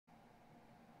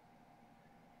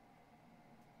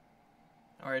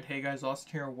Alright, hey guys,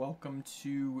 Austin here. Welcome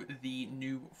to the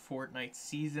new Fortnite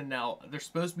season. Now, there's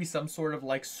supposed to be some sort of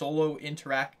like solo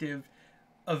interactive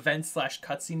event slash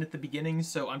cutscene at the beginning,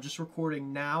 so I'm just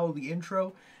recording now the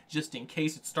intro just in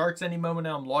case it starts any moment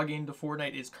now. I'm logging into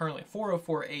Fortnite. It's currently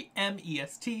 4:04 a.m.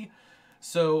 EST,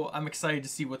 so I'm excited to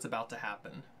see what's about to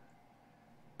happen.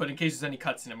 But in case there's any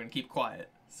cutscene, I'm going to keep quiet.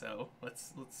 So,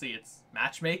 let's see. It's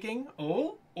matchmaking.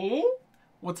 Oh,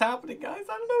 what's happening, guys?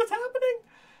 I don't know what's happening.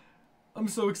 I'm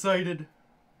so excited.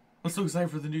 I'm so excited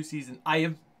for the new season. I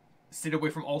have stayed away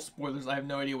from all spoilers. I have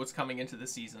no idea what's coming into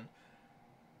this season.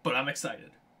 But I'm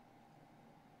excited.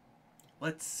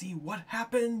 Let's see what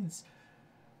happens.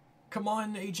 Come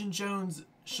on, Agent Jones.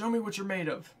 Show me what you're made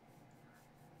of.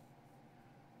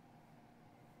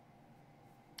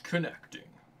 Connecting.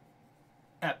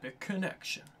 Epic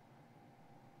connection.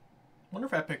 Wonder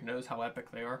if Epic knows how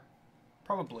epic they are.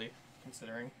 Probably,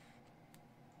 considering.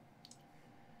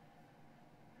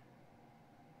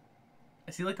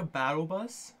 I see like a battle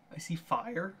bus. I see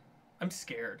fire. I'm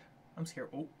scared. I'm scared.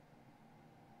 Oh.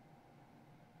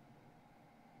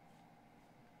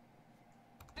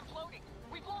 Imploding.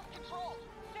 We've lost control.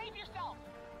 Save yourself.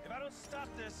 If I don't stop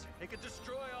this, it could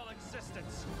destroy all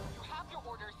existence. You have your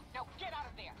orders. Now get out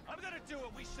of there. I'm gonna do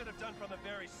what we should have done from the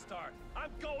very start.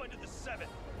 I'm going to the 7th.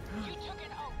 You took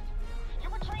an oath.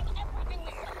 You're betraying everything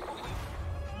we took from you.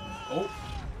 Oh.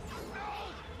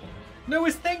 No,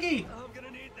 it's thingy. I'm gonna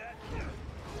need that.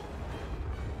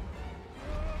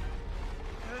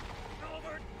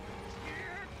 Over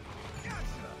here.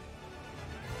 Gotcha.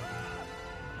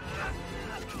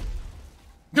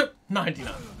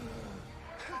 99.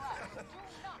 Do not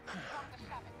drop the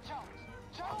 7.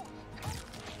 Jones.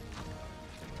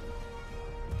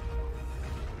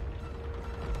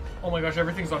 Oh my gosh,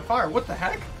 everything's on fire. What the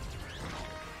heck?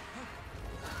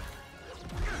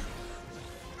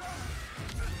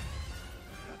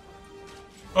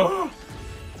 Oh!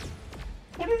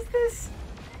 What is this?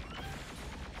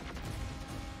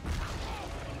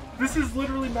 This is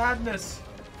literally madness.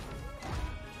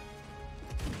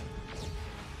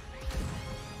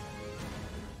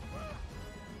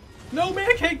 No,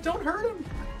 Mancake, don't hurt him.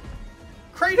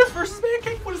 Kratos versus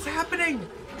Mancake, what is happening?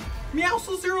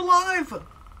 Meowscles, you're alive.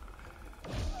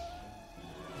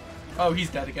 Oh, he's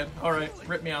dead again. Alright,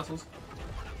 rip Meowscles.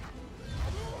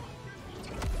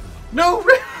 No,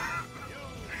 rip!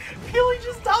 Peely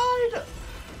just died!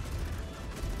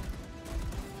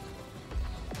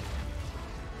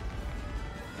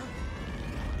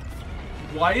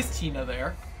 Why is Tina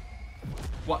there?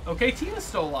 What? Okay, Tina's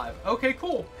still alive. Okay,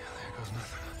 cool. There goes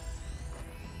nothing.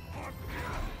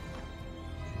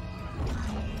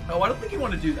 Oh, I don't think you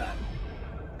want to do that.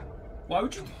 Why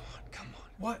would you? Come on.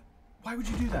 What? Why would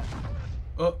you do that?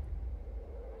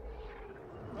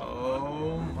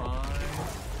 Oh my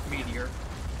meteor.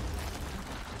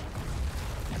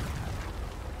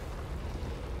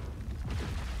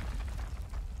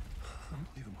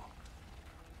 Unbelievable.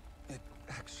 It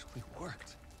actually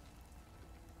worked.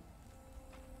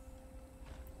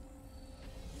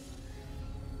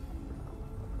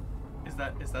 Is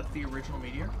that the original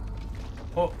meteor?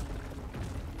 Oh.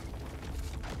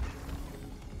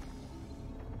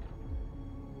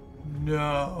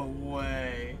 No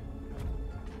way.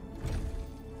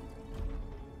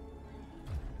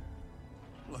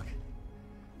 Look,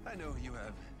 I know you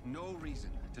have no reason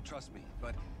to trust me,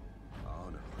 but oh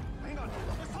no. Hang on.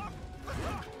 Let's talk. Let's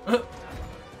talk.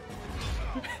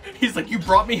 He's like, you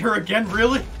brought me here again,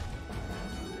 really?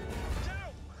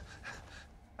 Geno!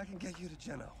 I can get you to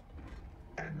Geno.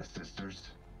 And the sisters?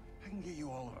 I can get you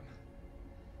all of them.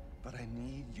 But I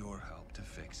need your help to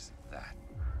fix that.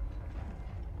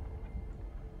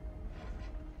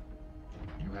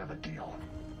 You have a deal.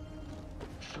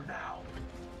 For now.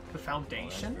 The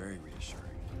Foundation? Very reassuring.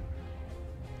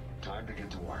 Time to get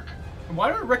to work. And why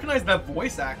do I recognize that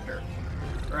voice actor?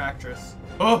 Or actress?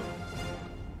 Oh!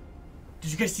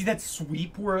 Did you guys see that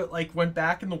sweep where it like went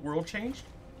back and the world changed?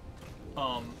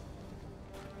 Are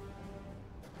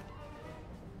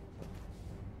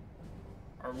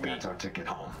we... That's our ticket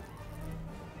home.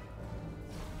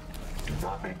 Do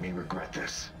not make me regret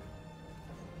this.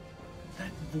 That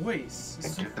voice is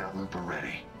And so, get that looper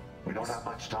ready. We don't have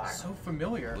much time. so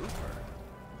familiar.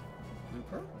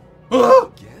 Looper?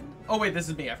 Again? Oh wait, this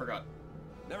is me, I forgot.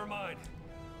 Never mind.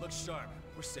 Look sharp.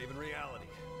 We're saving reality.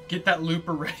 Get that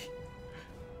looper ready.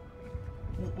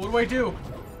 What do I do?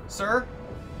 Sir?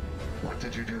 What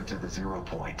did you do to the 0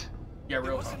 point? Yeah, It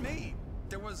real wasn't time. me.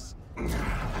 There was an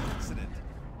accident.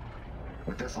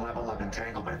 With this level of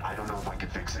entanglement, I don't know if I can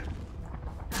fix it.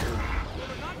 Well,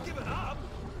 I'm not giving up.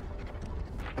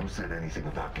 Who said anything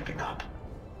about giving up?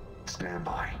 Stand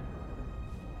by.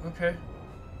 Okay.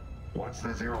 Once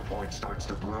the 0 point starts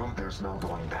to bloom, there's no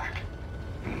going back.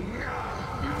 He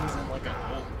was in like a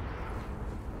hole.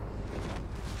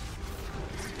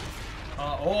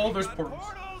 Oh, there's portals.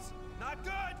 Portals! Not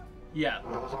good! Yeah.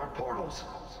 Those aren't portals.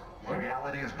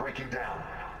 Reality is breaking down.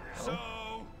 So,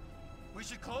 we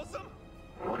should close them?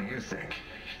 What do you think?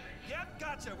 Yep,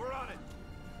 gotcha, we're on it.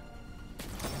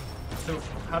 So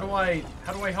how do I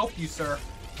help you, sir?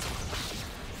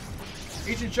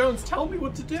 Agent Jones, tell me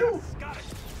what to do. Got it.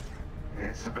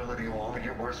 Instability will only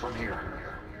get worse from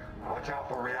here. Watch out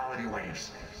for reality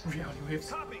waves. Reality waves.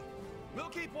 Copy. We'll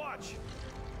keep watch.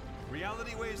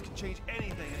 Reality waves can change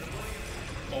anything in a blink.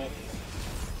 Oh.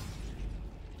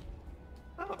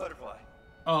 I'm a butterfly.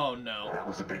 Oh no. That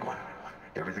was a big one.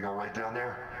 Everything all right down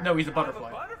there? No, he's a I'm butterfly.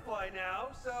 a butterfly now,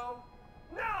 so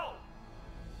no.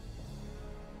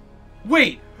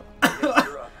 Wait. Yes,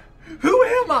 you're up. Who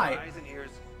am I? Eyes and ears,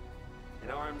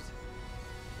 and arms,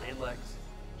 and legs.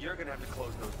 You're gonna have to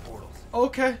close those portals.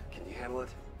 Okay. Can you handle it?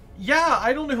 Yeah,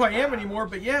 I don't know who I am anymore,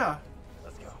 but yeah.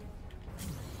 Let's go.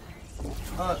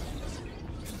 How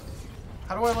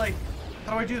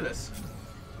do I do this?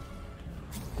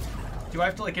 Do I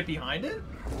have to like get behind it?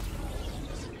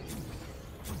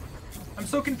 I'm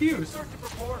so confused. Search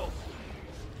for portals.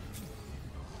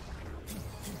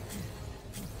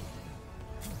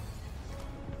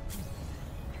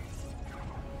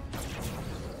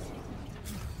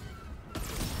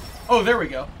 Oh, there we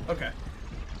go. Okay.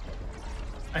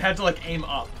 I had to like aim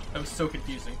up. That was so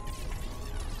confusing.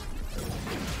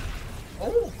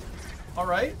 Oh, all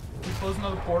right. We closed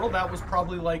another portal. That was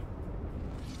probably like.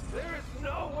 There is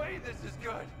no way this is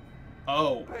good,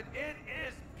 Oh, but it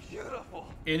is beautiful.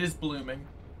 it is blooming.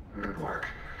 Good work.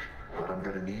 But I'm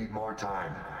gonna need more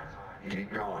time.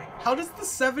 Keep going. How does the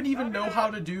 7 even know how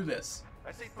to do this?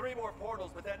 I see 3 more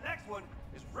portals, but that next one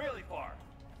is really far.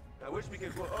 I wish we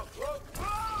could. Whoa.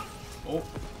 Oh,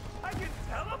 I can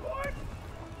teleport.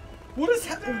 what is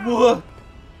that? We're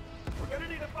gonna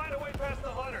need to find a way past the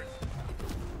hunters.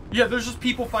 Yeah, there's just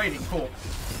people fighting. Cool.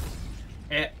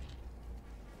 Eh.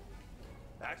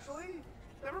 Actually,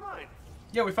 never mind.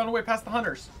 Yeah, we found a way past the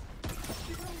hunters.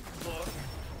 Look.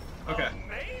 Okay.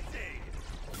 Amazing.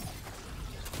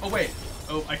 Oh wait.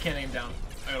 Oh, I can't aim down.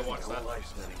 I gotta watch My that. whole life's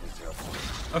spending this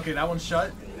airport. Okay, that one's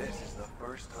shut. This is the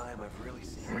first time I've really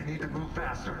seen. We need to move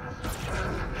faster.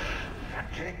 I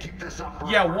can't keep this up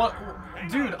forever. Yeah, what?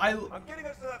 Dude, I'm getting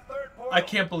us to that 3rd portal. I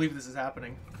can't believe this is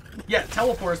happening. Yeah,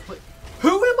 teleport us, please. Who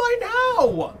am I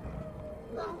now?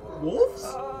 Wolves?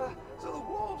 So the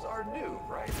wolves are new,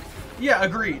 right? Yeah,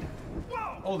 agreed.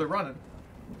 Whoa! Oh, they're running.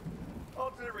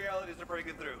 Alternate realities are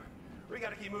breaking through. We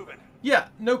gotta keep moving. Yeah,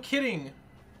 no kidding.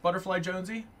 Butterfly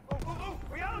Jonesy. Oh!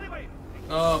 Reality wave!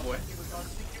 Oh boy.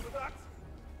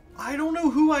 I don't know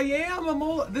who I am. I'm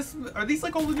all this. Are these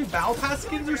like all the new Battle Pass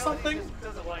skins or something? Just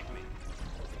doesn't like me.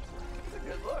 It's a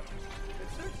good look.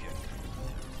 It suits you.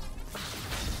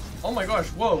 Oh my gosh!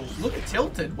 Whoa! Look at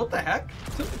Tilted. What the heck?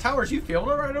 Tilted Towers. You feeling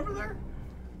it right over there?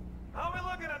 How are we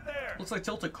looking up there? Looks like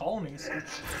Tilted Colonies.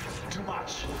 It's too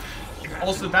much.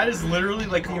 Also, that is literally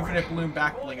like the Infinite Bloom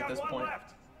back Only bling at got this one point.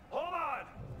 left. Hold on.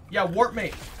 Yeah, warp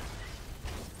mate.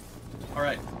 All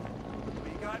right.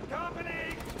 We got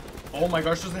company. Oh my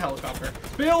gosh, there's a helicopter.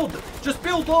 Build! Just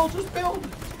build, all. Just build!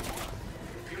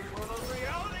 Shooting for those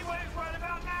reality waves right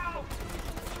about now.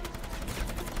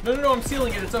 No, I'm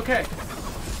sealing it. It's okay.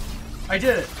 I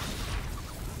did it.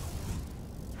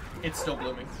 It's still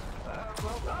blooming.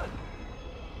 Well done.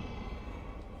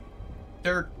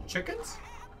 They're chickens?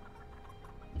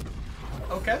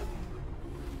 Okay.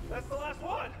 That's the last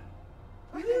one.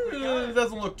 It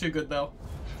doesn't look too good though.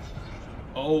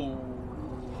 Oh.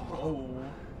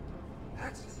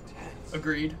 That's intense.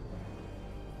 Agreed.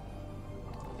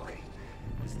 Okay,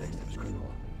 this next step is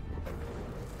critical.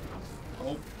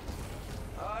 Oh.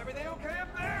 Everything okay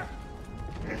up there?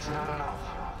 It's not enough.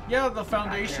 Yeah, the I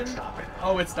foundation. can't stop it.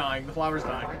 Oh, it's dying. The flower's I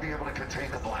dying. might be able to contain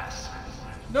the blast.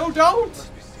 No, don't!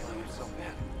 Must be stealing him so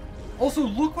bad. Also,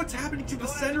 look what's happening to the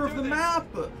center of the map.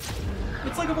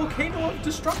 It's like a volcano of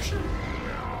destruction.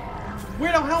 Wait,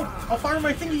 I'll help. I'll fire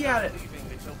my thingy at it.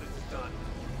 Leaving until this is done.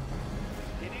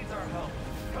 He needs our help.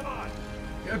 Come on.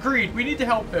 Agreed. We need to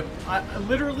help him. I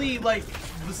literally, like,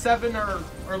 the 7 are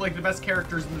like the best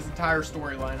characters in this entire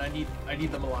storyline. I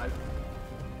need them alive.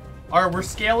 All right, we're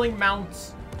scaling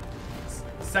Mount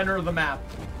center of the map.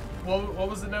 What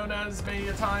was it known as many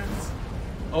a times?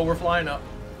 Oh, we're flying up.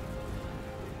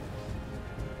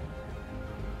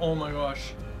 Oh my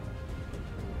gosh.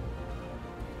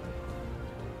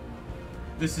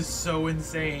 This is so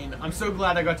insane. I'm so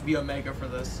glad I got to be Omega for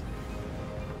this.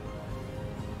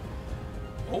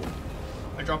 Oh,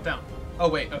 I dropped down. Oh,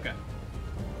 wait, okay.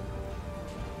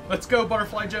 Let's go,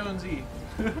 Butterfly Jonesy.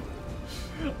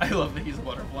 I love that he's a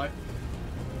butterfly.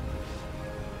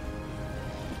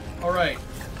 Alright.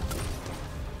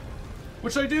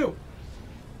 What should I do?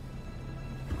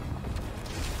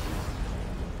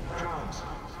 Jones,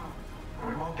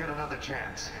 we won't get another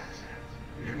chance.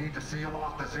 You need to seal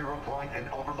off the 0 point and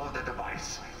overload the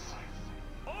device.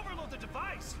 Overload the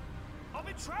device! I'll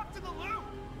be trapped in the loop!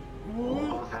 We'll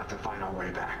both have to find our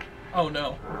way back. Oh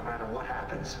no. No matter what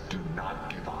happens, do not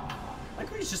give up.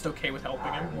 Like he's just okay with helping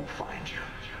I him. will find you,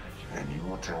 and you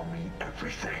will tell me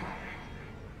everything.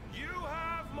 You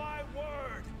have my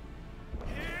word!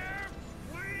 Here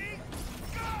we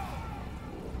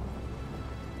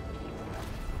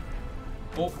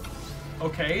go! Oh,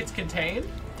 okay, it's contained.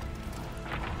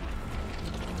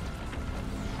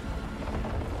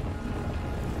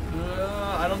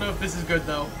 I don't know if this is good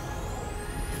though.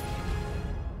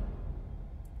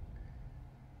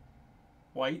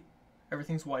 White?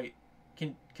 Everything's white.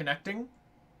 Connecting?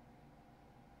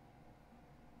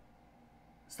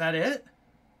 Is that it?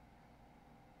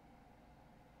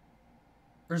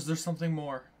 Or is there something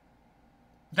more?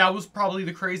 That was probably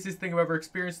the craziest thing I've ever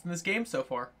experienced in this game so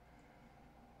far.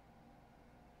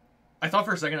 I thought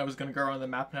for a second I was going to go around the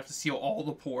map and have to seal all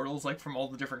the portals, like from all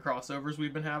the different crossovers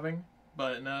we've been having.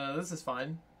 But no, this is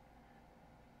fine.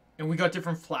 And we got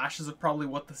different flashes of probably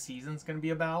what the season's going to be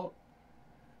about.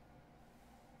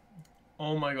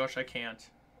 Oh my gosh, I can't.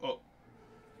 Oh.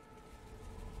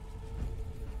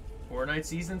 Fortnite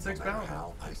Season 6 No matter bound.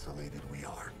 how isolated we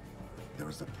are, there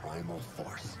is a primal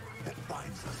force that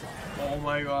binds us all. Oh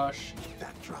my gosh.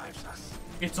 That drives us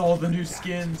It's all the new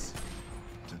skins.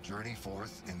 to journey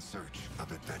forth in search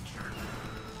of adventure.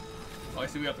 Oh, I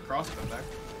see we got the crossbow back.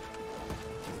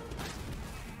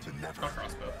 To never, Not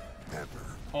crossbow. ever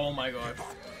Oh my gosh. give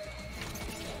up.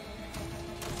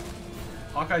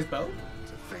 Hawkeye's bow?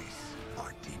 To face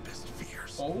our deepest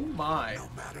fears. Oh my. No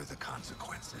matter the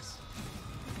consequences.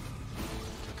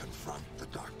 To confront the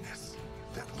darkness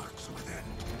that lurks within.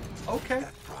 Okay.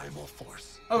 That primal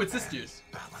force. Oh, it's this demands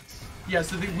balance. Yeah,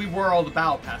 so we were all the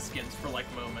Battle Pass skins for like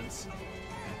moments.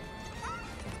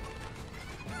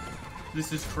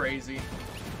 This is crazy.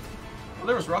 Well,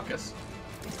 there was Ruckus.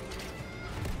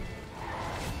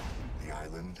 The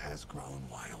island has grown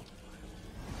wild.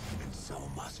 And so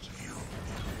must you.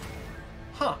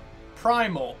 Huh.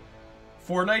 Primal.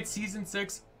 Fortnite Season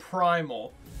 6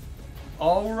 Primal.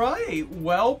 Alright,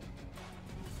 well,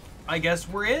 I guess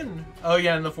we're in. Oh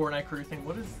yeah, and the Fortnite crew thing.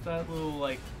 What is that little,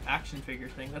 like, action figure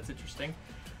thing? That's interesting.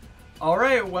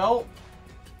 Alright, well,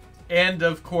 and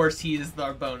of course he is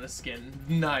our bonus skin.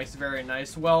 Nice, very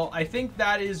nice. Well, I think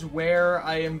that is where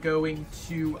I am going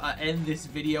to end this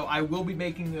video. I will be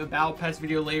making a Battle Pass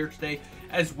video later today,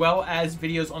 as well as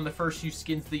videos on the first few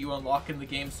skins that you unlock in the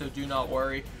game, so do not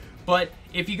worry. But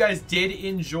if you guys did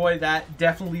enjoy that,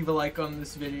 definitely leave a like on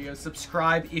this video.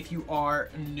 Subscribe if you are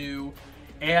new.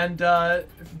 And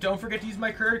don't forget to use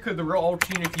my creator code,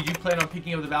 TheRealUltraUnit, if you do plan on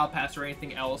picking up the Battle Pass or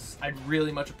anything else. I'd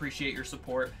really much appreciate your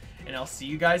support. And I'll see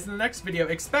you guys in the next video.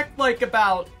 Expect like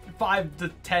about 5 to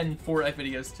 10 Fortnite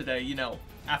videos today, you know,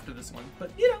 after this one. But,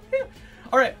 you know, yeah.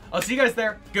 Alright, I'll see you guys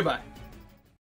there. Goodbye.